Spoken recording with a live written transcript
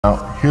Now,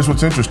 here's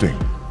what's interesting.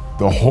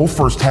 The whole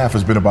first half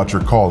has been about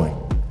your calling.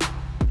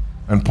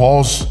 And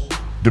Paul's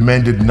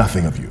demanded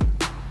nothing of you.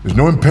 There's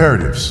no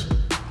imperatives.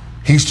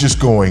 He's just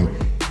going,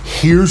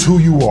 here's who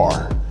you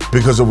are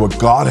because of what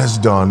God has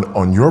done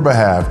on your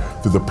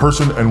behalf through the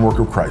person and work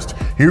of Christ.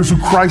 Here's who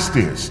Christ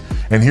is,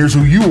 and here's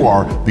who you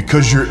are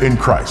because you're in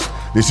Christ.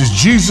 This is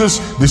Jesus,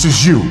 this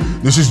is you.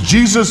 This is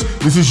Jesus,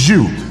 this is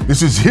you.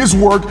 This is his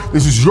work,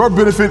 this is your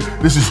benefit,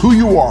 this is who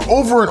you are,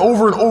 over and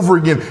over and over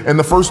again in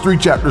the first 3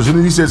 chapters. And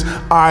then he says,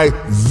 I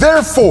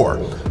therefore,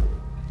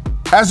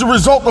 as a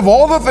result of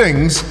all the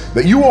things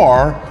that you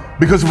are,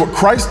 because of what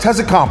Christ has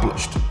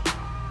accomplished,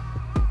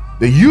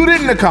 that you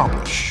didn't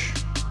accomplish,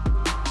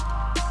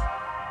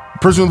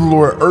 prisoner of the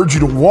Lord, I urge you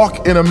to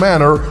walk in a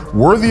manner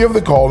worthy of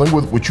the calling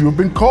with which you have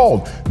been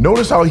called.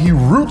 Notice how he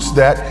roots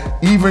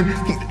that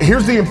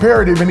here's the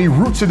imperative and he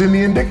roots it in the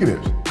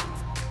indicatives.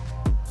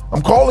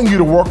 I'm calling you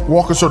to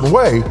walk a certain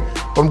way,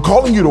 but I'm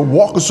calling you to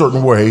walk a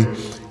certain way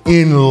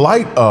in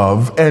light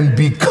of and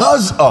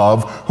because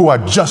of who I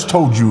just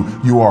told you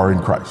you are in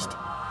Christ.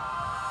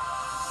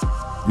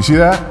 You see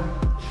that?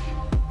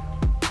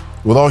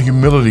 With all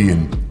humility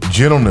and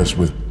gentleness,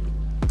 with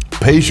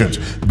patience,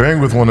 bearing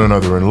with one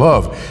another in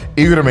love,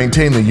 eager to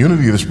maintain the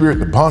unity of the Spirit,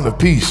 the bond of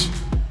peace.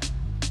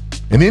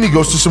 And then he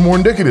goes to some more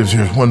indicatives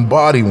here. One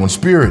body, one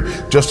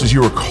spirit, just as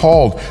you were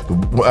called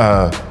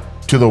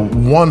to the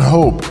one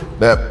hope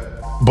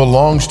that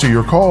belongs to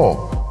your call.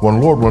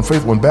 One Lord, one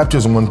faith, one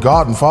baptism, one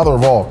God and Father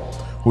of all,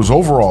 who is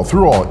over all,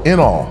 through all,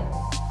 in all.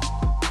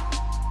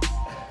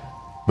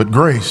 But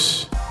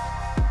grace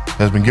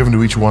has been given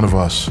to each one of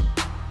us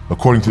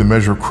according to the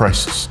measure of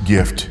Christ's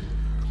gift.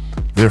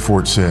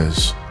 Therefore it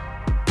says,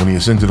 when he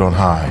ascended on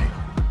high,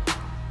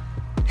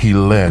 he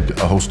led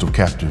a host of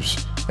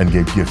captives and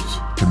gave gifts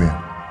to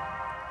men.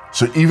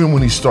 So even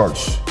when he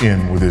starts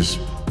in with his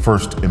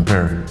first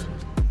imperative,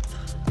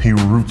 he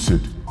roots it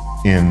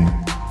in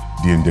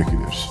the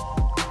indicatives.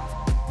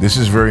 This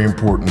is very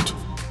important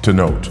to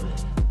note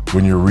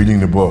when you're reading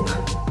the book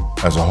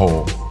as a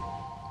whole,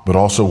 but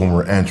also when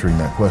we're answering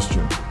that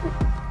question,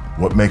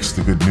 what makes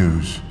the good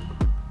news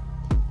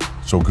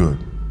so good?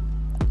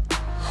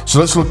 So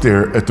let's look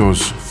there at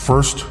those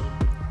first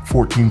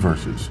 14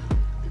 verses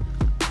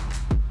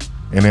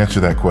and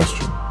answer that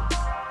question.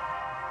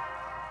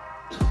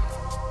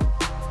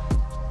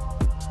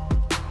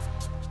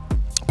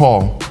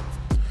 Paul,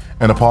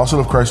 an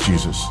apostle of Christ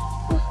Jesus,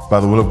 by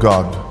the will of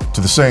God,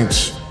 to the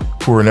saints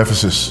who are in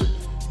Ephesus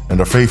and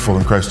are faithful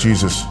in Christ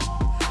Jesus,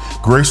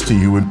 grace to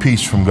you and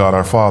peace from God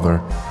our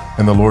Father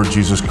and the Lord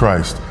Jesus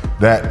Christ.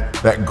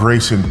 That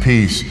grace and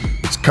peace,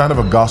 it's kind of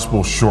a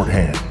gospel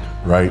shorthand,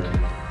 right?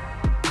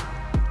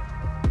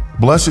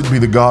 Blessed be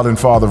the God and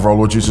Father of our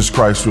Lord Jesus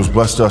Christ, who has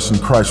blessed us in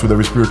Christ with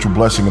every spiritual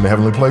blessing in the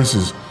heavenly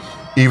places,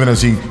 even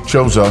as he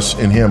chose us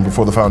in him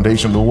before the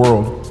foundation of the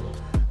world,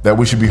 that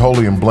we should be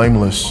holy and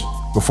blameless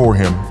before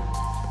him.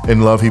 In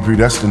love, he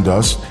predestined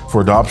us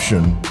for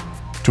adoption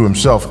to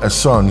himself as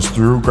sons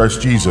through Christ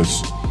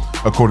Jesus,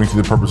 according to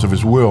the purpose of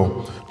his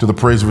will, to the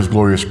praise of his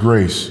glorious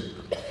grace,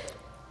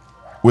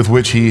 with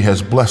which he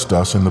has blessed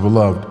us in the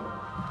beloved.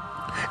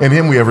 In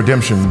him we have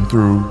redemption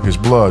through his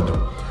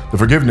blood, the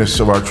forgiveness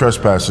of our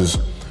trespasses,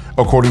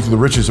 according to the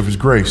riches of his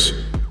grace,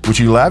 which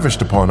he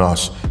lavished upon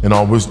us in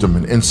all wisdom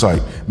and insight,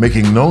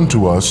 making known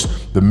to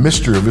us the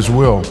mystery of his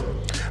will,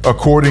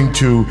 according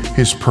to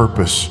his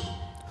purpose,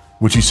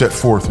 which he set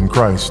forth in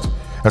Christ,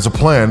 as a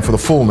plan for the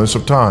fullness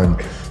of time,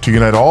 to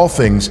unite all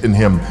things in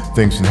him,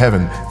 things in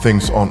heaven,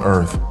 things on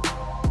earth.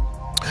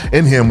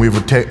 In him we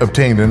have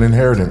obtained an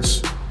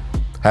inheritance,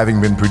 having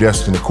been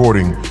predestined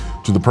according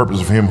to the purpose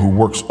of him who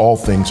works all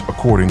things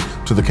according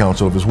to the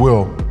counsel of his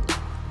will,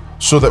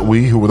 so that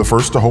we who were the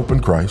first to hope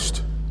in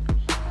Christ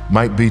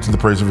might be to the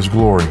praise of his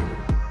glory.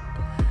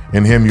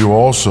 In him you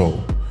also,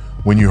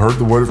 when you heard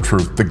the word of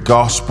truth, the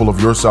gospel of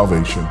your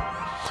salvation,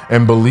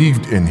 and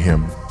believed in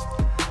him,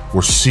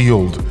 were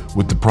sealed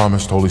with the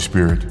promised Holy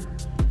Spirit,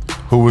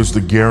 who is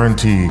the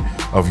guarantee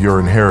of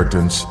your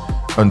inheritance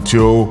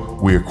until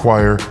we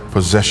acquire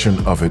possession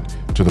of it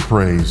to the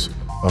praise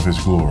of his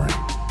glory.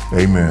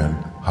 Amen.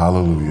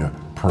 Hallelujah.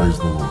 Praise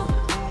the Lord.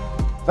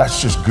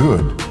 That's just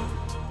good.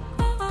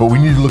 But we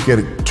need to look at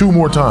it 2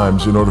 more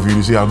times in order for you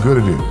to see how good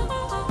it is.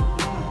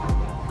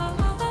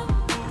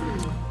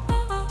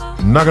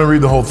 I'm not going to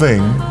read the whole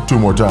thing 2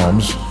 more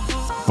times,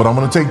 but I'm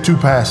going to take 2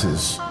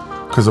 passes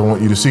because I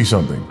want you to see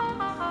something.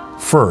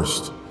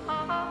 First,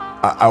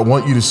 I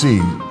want you to see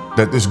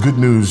that this good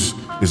news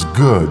is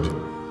good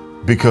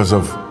because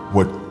of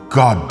what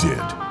God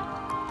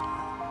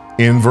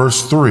did. In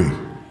verse 3,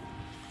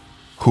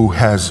 who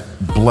has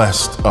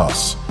blessed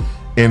us.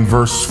 In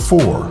verse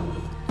 4,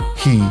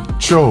 he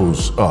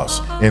chose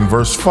us. In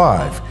verse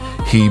 5,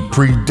 he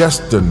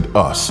predestined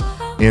us.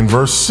 In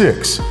verse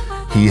 6,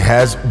 he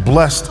has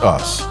blessed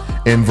us.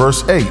 In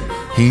verse 8,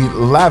 he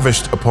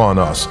lavished upon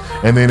us.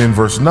 And then in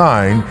verse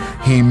 9,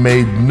 he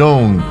made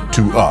known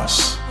to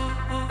us.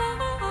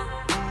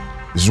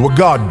 This is what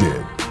God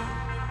did.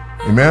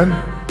 Amen?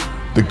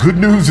 The good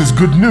news is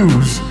good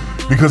news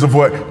because of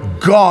what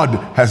God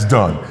has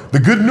done. The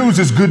good news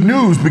is good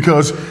news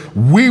because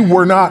we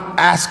were not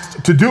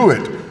asked to do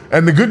it.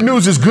 And the good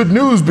news is good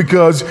news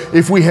because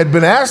if we had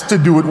been asked to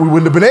do it, we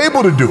wouldn't have been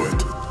able to do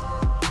it.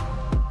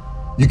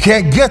 You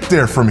can't get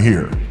there from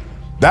here.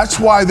 That's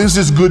why this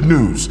is good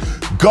news.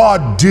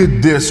 God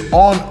did this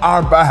on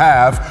our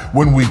behalf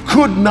when we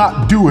could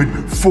not do it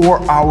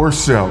for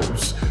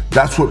ourselves.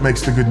 That's what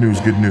makes the good news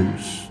good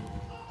news.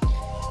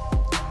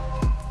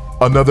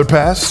 Another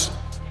pass.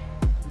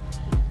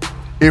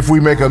 If we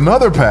make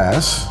another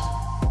pass,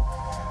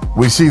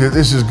 we see that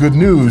this is good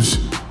news,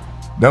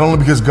 not only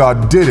because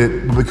God did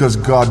it, but because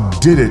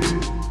God did it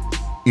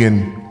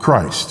in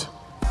Christ.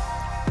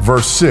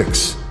 Verse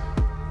 6,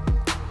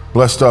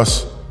 blessed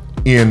us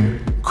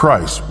in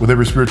Christ with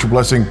every spiritual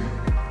blessing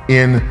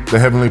in the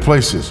heavenly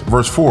places.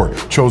 Verse 4,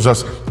 chose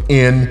us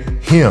in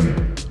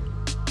him.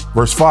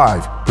 Verse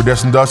 5,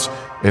 predestined us,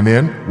 and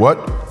then what?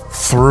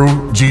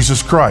 Through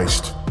Jesus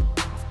Christ.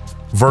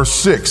 Verse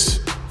 6,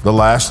 the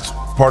last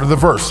part of the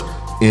verse,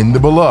 in the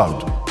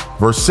beloved.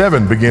 Verse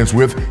 7 begins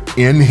with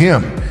in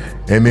him.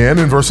 And then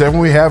in verse 7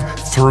 we have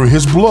through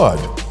his blood.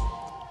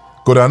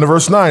 Go down to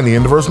verse 9, the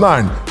end of verse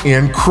 9,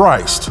 in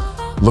Christ.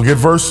 Look at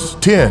verse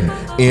 10,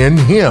 in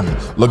him.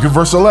 Look at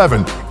verse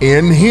 11,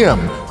 in him.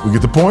 We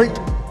get the point?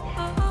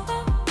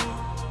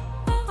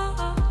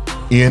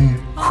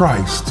 In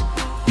Christ,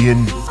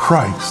 in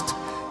Christ,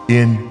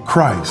 in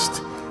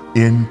Christ,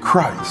 in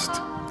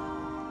Christ.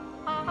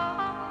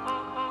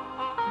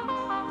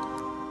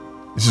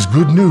 This is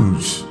good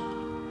news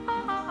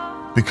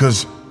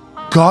because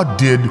God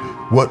did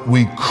what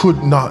we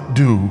could not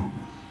do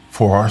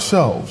for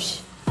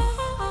ourselves.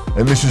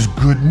 And this is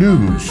good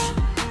news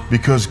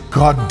because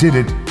God did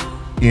it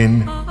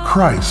in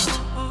Christ.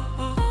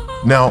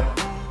 Now,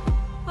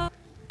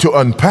 to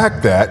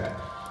unpack that,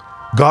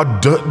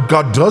 God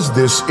does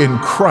this in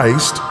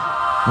Christ.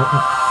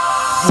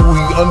 We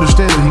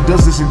understand that he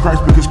does this in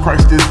Christ because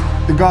Christ is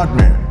the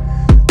God-man.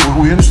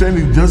 We understand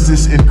that he does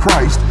this in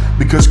Christ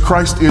because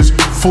Christ is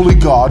fully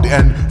God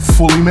and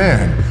fully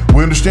man.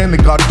 We understand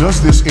that God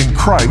does this in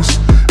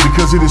Christ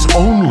because it is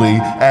only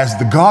as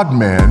the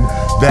God-man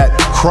that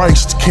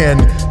Christ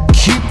can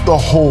keep the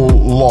whole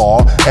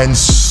law and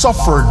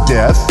suffer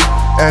death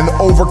and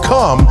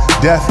overcome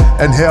death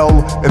and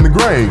hell and the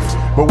grave.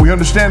 But we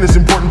understand it's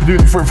important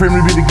for him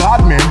to be the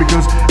God-man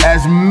because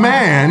as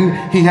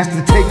man, he has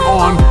to take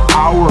on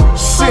our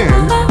sin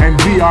and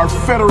be our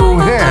federal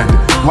head,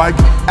 like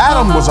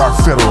Adam was our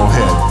federal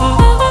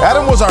head.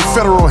 Adam was our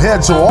federal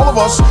head, so all of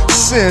us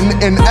sin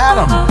in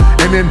Adam.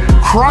 And then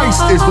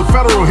Christ is the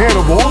federal head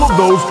of all of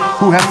those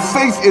who have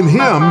faith in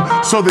him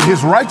so that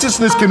his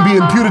righteousness can be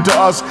imputed to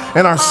us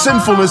and our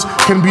sinfulness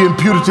can be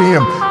imputed to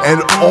him.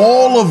 And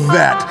all of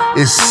that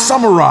is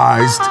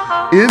summarized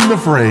in the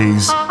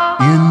phrase,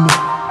 in